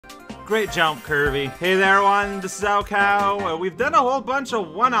Great jump, Kirby. Hey there, everyone. This is Cow. We've done a whole bunch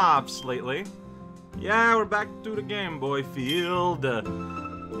of one-offs lately. Yeah, we're back to the Game Boy field.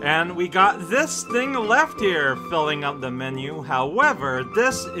 And we got this thing left here filling up the menu. However,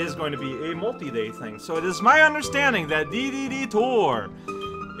 this is going to be a multi-day thing. So it is my understanding that DDD Tour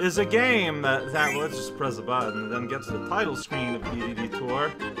is a game that, well, let's just press a button and then get to the title screen of DDD Tour.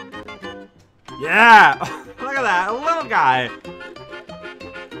 Yeah! Look at that, a little guy.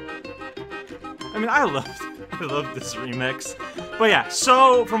 I mean, I love this remix. But yeah,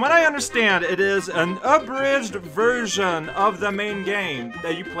 so from what I understand, it is an abridged version of the main game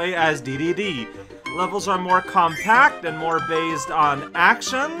that you play as DDD. Levels are more compact and more based on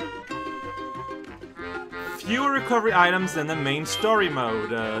action. Fewer recovery items than the main story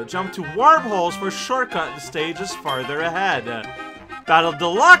mode. Jump to warp holes for shortcut stages farther ahead. Battle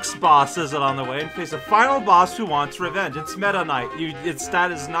deluxe bosses along the way and face a final boss who wants revenge. It's Meta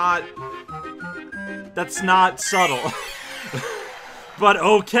Knight. That's not subtle. But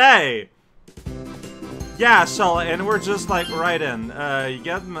okay. Yeah, so, and we're just like right in. You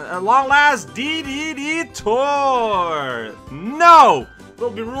get long last DDD Tour. No! We'll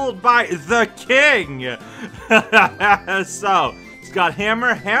be ruled by the king. So, it's got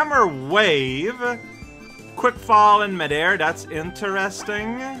hammer, wave. Quick fall in midair, that's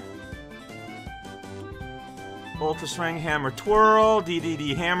interesting. Ultra swing, hammer, twirl.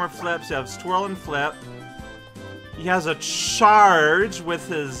 DDD hammer flips, you have twirl and flip. He has a charge with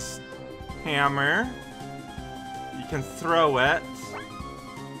his hammer. You can throw it.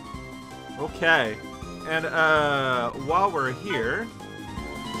 Okay. And while we're here,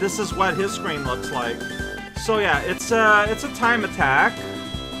 this is what his screen looks like. So yeah, it's a time attack.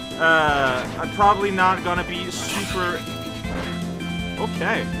 I'm probably not gonna be super...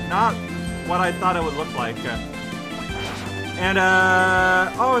 Okay, not what I thought it would look like. And,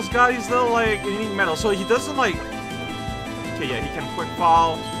 oh, it's got these little, like, unique medals. So he doesn't, like... Okay, yeah, he can quick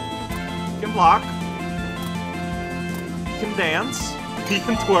fall. He can block. He can dance. He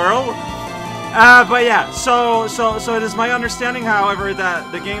can twirl. But yeah, so it is my understanding, however,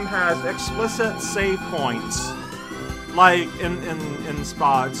 that the game has explicit save points. Like, in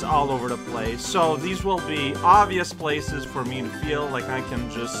spots all over the place. So these will be obvious places for me to feel like I can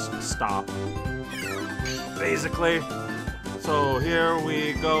just stop. Basically. So here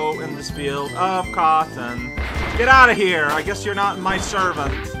we go in this field of cotton. Get out of here! I guess you're not my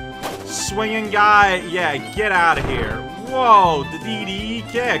servant. Swinging guy, yeah, get out of here. Whoa, the DDE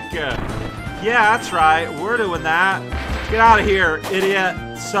kick. Yeah, that's right, we're doing that. Get out of here, idiot.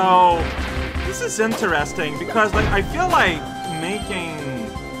 So, this is interesting because, like, I feel like making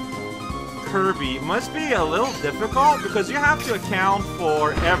Kirby must be a little difficult because you have to account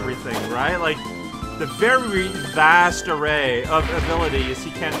for everything, right? Like, the very vast array of abilities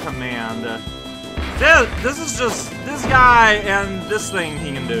he can command. This is just this guy and this thing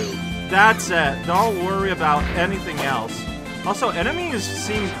he can do. That's it. Don't worry about anything else. Also, enemies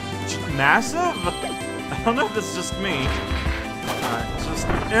seem massive. I don't know if it's just me. It's just,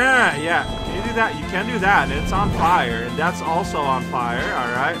 yeah. Can you do that? You can do that, and it's on fire. And that's also on fire.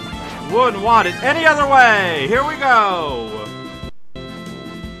 All right. Wouldn't want it any other way. Here we go.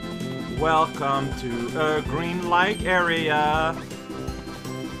 Welcome to a green-like area.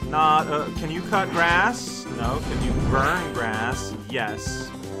 Not, can you cut grass? No. Can you burn grass?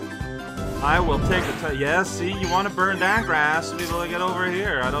 Yes. I will take the yes, see, you want to burn that grass to be able to get over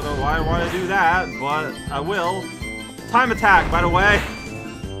here. I don't know why I want to do that, but I will. Time attack, by the way.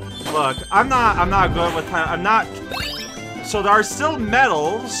 Look, I'm not good with time. I'm not. So there are still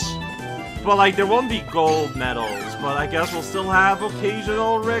medals. But, like, there won't be gold medals, but I guess we'll still have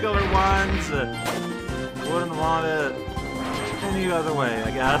occasional regular ones. Wouldn't want it any other way, I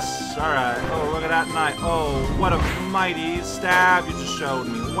guess. Alright. Oh, look at that knife. Oh, what a mighty stab you just showed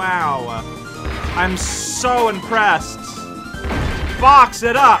me. Wow. I'm so impressed. Box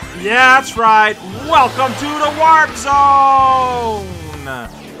it up. Yeah, that's right. Welcome to the warp zone.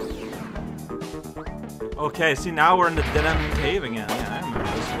 Okay, see, now we're in the Denim Cave again. Yeah, I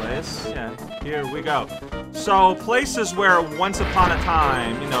remember this place. Yeah, here we go. So, places where once upon a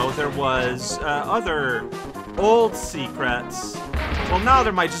time, you know, there was other old secrets. Well, now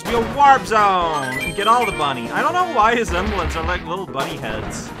there might just be a warp zone and get all the bunny. I don't know why his emblems are like little bunny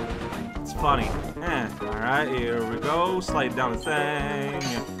heads. It's funny. Alright, here we go. Slide down the thing.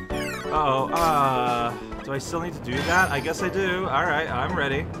 Uh-oh, do I still need to do that? I guess I do. Alright, I'm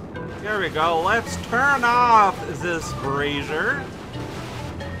ready. Here we go. Let's turn off this brazier.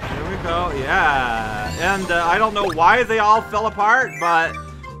 Here we go. Yeah. And I don't know why they all fell apart, but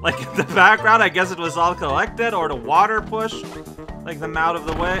like in the background, I guess it was all collected or the water push. Like them out of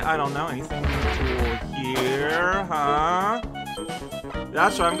the way? I don't know. Anything cool here, huh?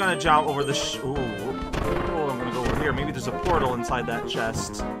 That's right, I'm gonna jump over the ooh. Oh, I'm gonna go over here. Maybe there's a portal inside that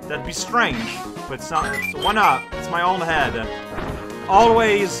chest. That'd be strange, but it's not. So why not? It's my own head.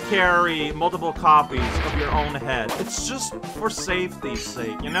 Always carry multiple copies of your own head. It's just for safety's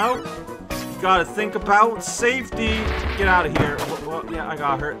sake, you know? You gotta think about safety. Get out of here. Well, yeah, I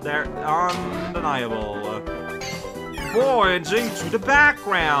got hurt there. Undeniable. Voyaging to the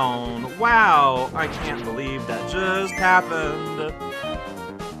background. Wow, I can't believe that just happened.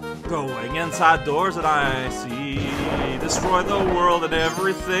 Going inside doors that I see. Destroy the world and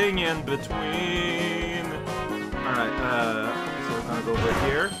everything in between. Alright, so we're gonna go over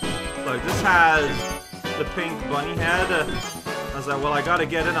here. Look, this has the pink bunny head. I was like, well, I gotta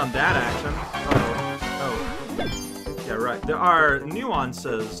get in on that action. Oh. Yeah, right. There are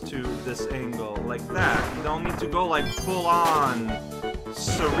nuances to this angle, like that. You don't need to go, like, full-on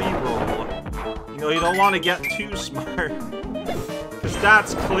cerebral. You know, you don't want to get too smart. Because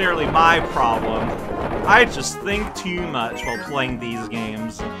that's clearly my problem. I just think too much while playing these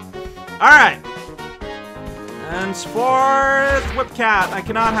games. Alright. Henceforth, Whip Cat. I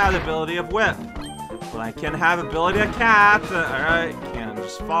cannot have the ability of Whip. But I can have ability of Cat. Alright, can't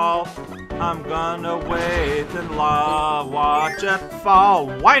just fall. I'm gonna wait and watch it fall.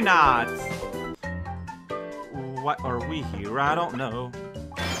 Why not? What are we here? I don't know.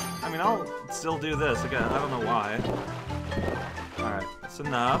 I mean, I'll still do this again. I don't know why. Alright, that's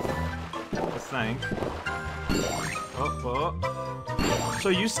enough. I think. Oh, oh. So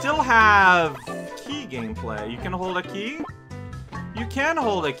you still have key gameplay. You can hold a key? You can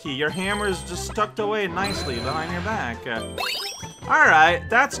hold a key. Your hammer is just tucked away nicely behind your back. Alright,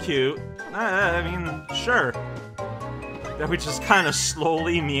 that's cute. I mean, sure. That we just kind of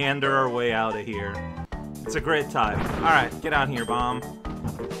slowly meander our way out of here. It's a great time. Alright, get out here, bomb.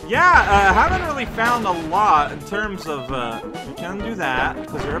 Yeah, haven't really found a lot in terms of, you can do that,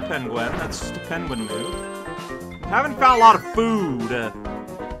 because you're a penguin. That's just a penguin move. Haven't found a lot of food.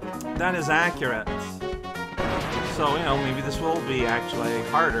 That is accurate. So, you know, maybe this will be actually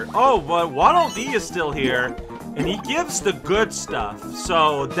harder. Oh, but Waddle Dee is still here, and he gives the good stuff,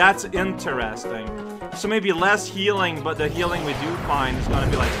 so that's interesting. So maybe less healing, but the healing we do find is going to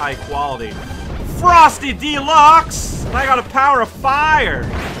be, like, high quality. Frosty Deluxe! I got a power of fire!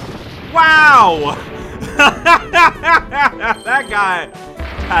 Wow! That guy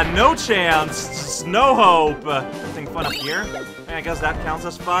had no chance, just no hope. Anything fun up here? I guess that counts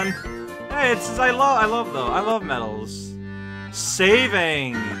as fun. Hey, it's I love medals.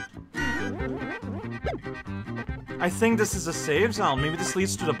 Saving! I think this is a save zone. Maybe this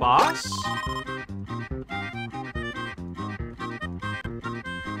leads to the boss?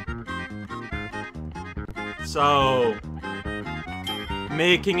 So,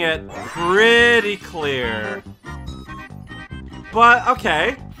 making it pretty clear. But,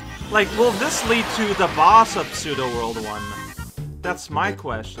 okay. Like, will this lead to the boss of Pseudo World 1? That's my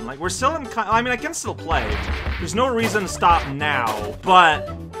question. Like, we're still in... I mean, I can still play. There's no reason to stop now, but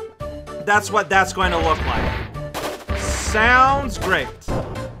that's what that's going to look like. Sounds great.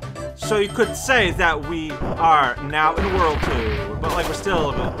 So you could say that we are now in World 2, but, like, we're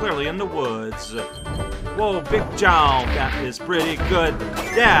still clearly in the woods. Whoa, big jump. That is pretty good.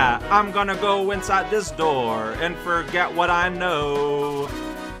 Yeah, I'm gonna go inside this door and forget what I know.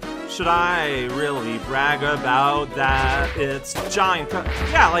 Should I really brag about that? It's giant.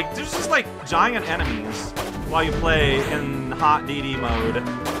 Yeah, like, there's just, like, giant enemies while you play in Hot DD mode.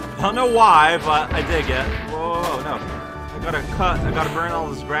 I don't know why, but I dig it. Whoa, no. I gotta burn all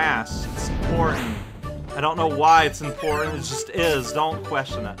this grass. It's important. I don't know why it's important. It just is. Don't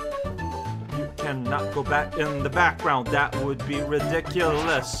question it. Cannot go back in the background. That would be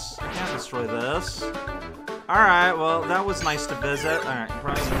ridiculous. I can't destroy this. Alright, well, that was nice to visit. Alright,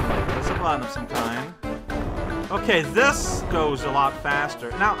 probably there's a button of some kind. Okay, this goes a lot faster.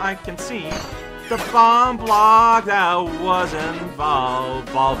 Now I can see the bomb block that was involved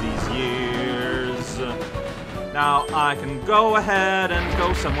all these years. Now I can go ahead and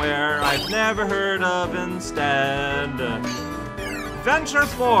go somewhere I've never heard of instead. Venture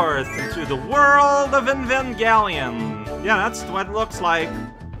forth into the world of Evangelion. Yeah, that's what it looks like.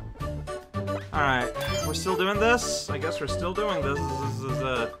 Alright, we're still doing this? I guess we're still doing this. This is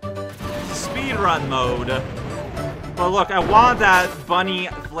a speedrun mode. But look, I want that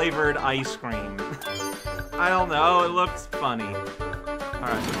bunny-flavored ice cream. I don't know, it looks funny.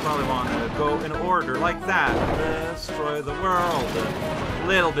 Alright, we probably want to go in order like that. Destroy the world.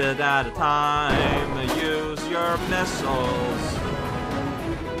 Little bit at a time. Use your missiles.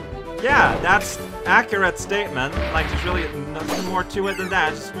 Yeah, that's accurate statement. Like, there's really nothing more to it than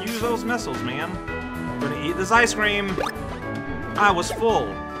that. Just use those missiles, man. I'm gonna eat this ice cream. I was full.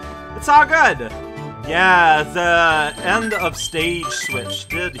 It's all good. Yeah, the end of stage switch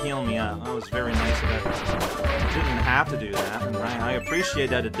did heal me up. That was very nice of it. Didn't have to do that, and I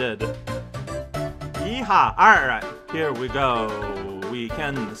appreciate that it did. Yeehaw! Alright, here we go. We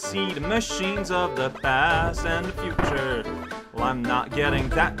can see the machines of the past and the future. Well, I'm not getting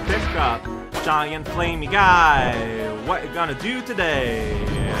that pickup. Giant flamey guy. What you gonna do today?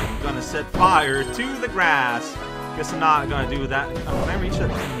 I'm gonna set fire to the grass. Guess I'm not gonna do that. Oh, can I reach it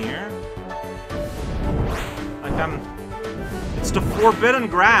from here? Like it's the forbidden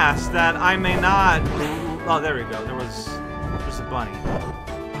grass that I may not. Oh, there we go. There's a bunny.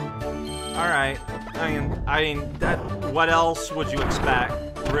 All right. I mean, that. What else would you expect?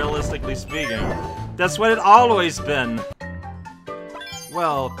 Realistically speaking, that's what it always been.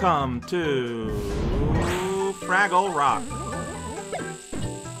 Welcome to Fraggle Rock.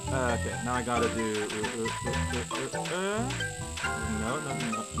 Okay, now I gotta do. No.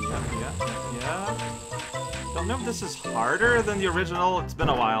 Yeah. Don't know if this is harder than the original. It's been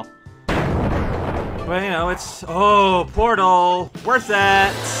a while. But, you know, it's... Oh, portal! Worth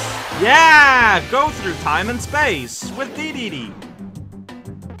it! Yeah! Go through time and space with Dedede.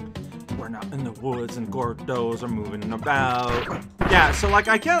 We're not in the woods and Gordos are moving about. Yeah, so, like,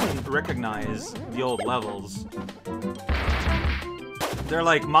 I can recognize the old levels. They're,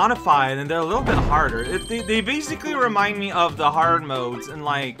 like, modified and they're a little bit harder. They basically remind me of the hard modes in,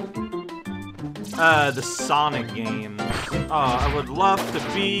 like... the Sonic games. Oh, I would love to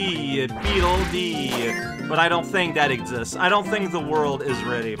be Beetle D, but I don't think that exists. I don't think the world is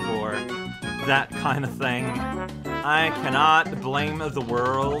ready for that kind of thing. I cannot blame the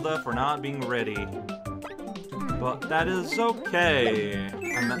world for not being ready. But that is okay.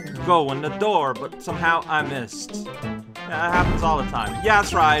 I meant to go in the door, but somehow I missed. Yeah, that happens all the time. Yeah,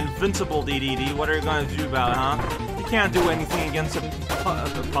 that's right, invincible Dedede. What are you gonna do about it, huh? You can't do anything against a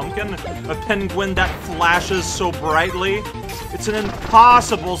pumpkin? A penguin that flashes so brightly? It's an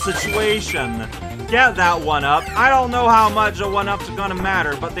impossible situation. Get that one up. I don't know how much a one up's gonna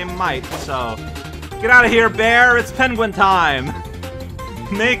matter, but they might, so. Get out of here, bear. It's penguin time.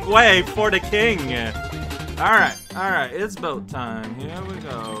 Make way for the king. Alright, it's boat time. Here we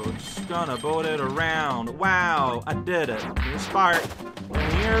go. Just gonna boat it around. Wow, I did it. Here's Spark.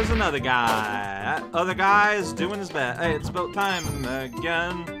 And here's another guy. That other guy is doing his best. Hey, it's boat time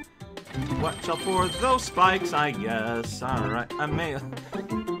again. Watch out for those spikes, I guess. Alright,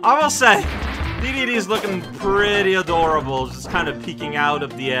 I will say, Dedede's looking pretty adorable. Just kind of peeking out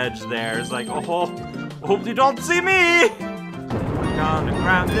of the edge there. It's like, oh, hope you don't see me! Gonna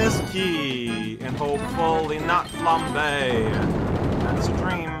grab this key and hopefully not flambe. That's a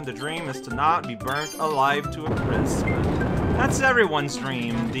dream. The dream is to not be burnt alive to a crisp. That's everyone's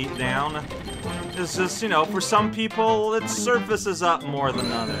dream, deep down. It's just, you know, for some people, it surfaces up more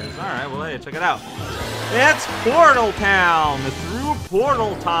than others. Alright, well, hey, check it out. It's Portal Town through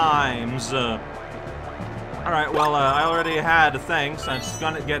portal times. Alright, well, I already had a thing, so I'm just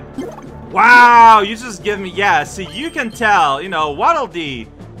gonna get... Wow, you just give me... Yeah, see, you can tell, you know, Waddle Dee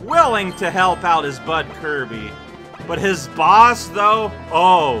willing to help out his bud Kirby. But his boss, though,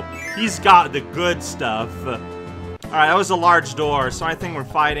 oh, he's got the good stuff. Alright, that was a large door, so I think we're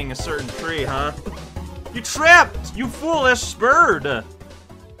fighting a certain tree, huh? You tripped! You foolish bird!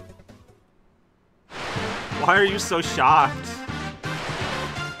 Why are you so shocked?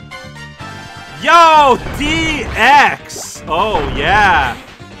 Yo, DX! Oh, yeah.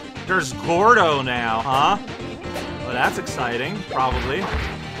 There's Gordo now, huh? Well, that's exciting, probably.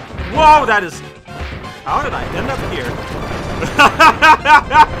 Whoa, that is... How did I end up here?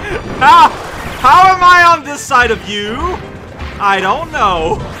 How am I on this side of you? I don't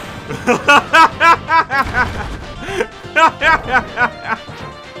know.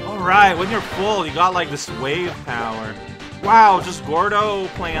 Alright, when you're full, you got like this wave power. Wow, just Gordo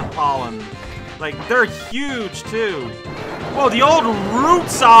plant pollen. Like, they're huge, too. Whoa, the old root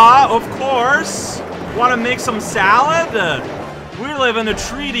saw, of course. Want to make some salad? We live in a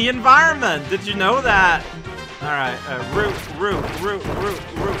treaty environment. Did you know that? Alright, root.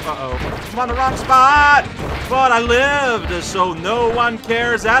 Uh-oh. I'm on the wrong spot. But I lived, so no one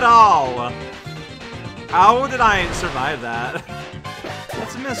cares at all. How did I survive that?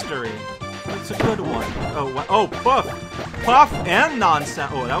 It's a mystery. It's a good one. Oh, Puff. Puff and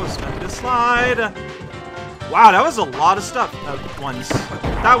nonsense. Oh, that was meant to slide. Wow, that was a lot of stuff at once.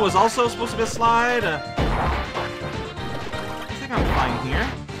 That was also supposed to be a slide. I think I'm fine here.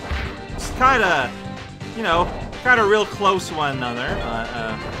 It's kind of, you know, kind of real close to one another. But,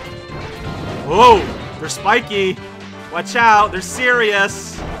 Whoa! They're spiky! Watch out! They're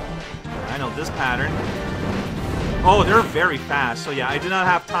serious! I know this pattern. Oh, they're very fast. So yeah, I did not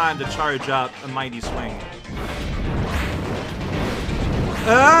have time to charge up a mighty swing.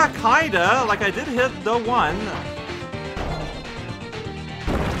 Kinda. Like, I did hit the one.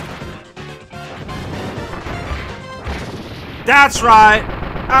 That's right!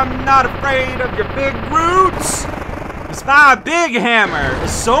 I'm not afraid of your big roots! Because my big hammer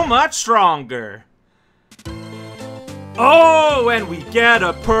is so much stronger. Oh, and we get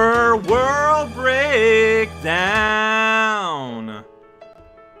a per world breakdown.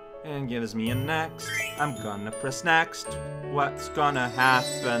 And gives me a next. I'm gonna press next. What's gonna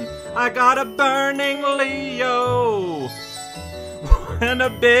happen? I got a burning Leo. And a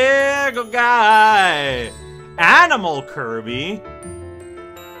big guy. Animal Kirby.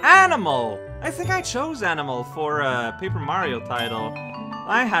 Animal. I think I chose Animal for a Paper Mario title.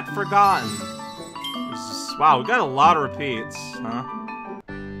 I had forgotten. Wow, we got a lot of repeats, huh?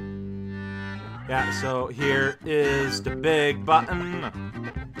 Yeah, so here is the big button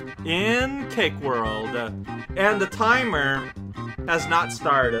in Cake World. And the timer has not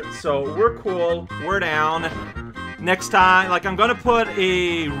started, so we're cool, we're down. Next time, like, I'm gonna put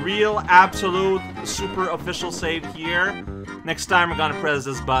a real, absolute, super official save here. Next time, we're gonna press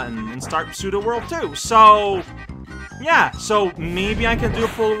this button and start Pseudo World 2. So, yeah, so maybe I can do a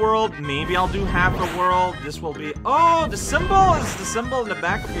full world, maybe I'll do half a world. This will be, oh, the symbol is the symbol in the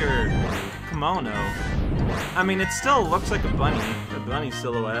back of your kimono. I mean, it still looks like a bunny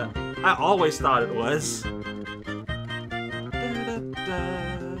silhouette. I always thought it was.